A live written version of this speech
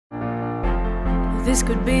This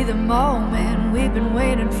could be the moment we've been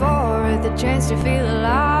waiting for, the chance to feel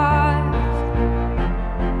alive.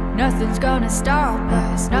 Nothing's gonna stop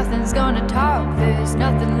us, nothing's gonna top this,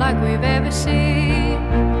 nothing like we've ever seen.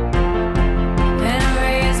 And I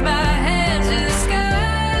raise my hands to the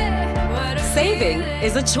sky. Saving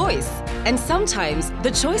is a choice, and sometimes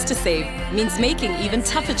the choice to save means making even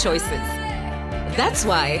tougher choices. That's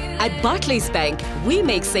why at Barclays Bank, we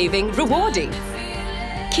make saving rewarding.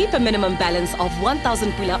 Keep a minimum balance of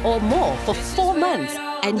 1,000 pula or more for 4 months,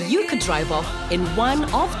 and you could drive off in one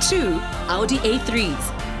of 2 Audi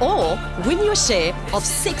A3s, or win your share of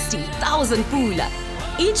 60,000 pula.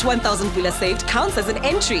 Each 1,000 pula saved counts as an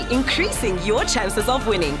entry, increasing your chances of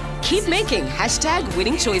winning. Keep making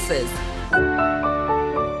 #winning choices.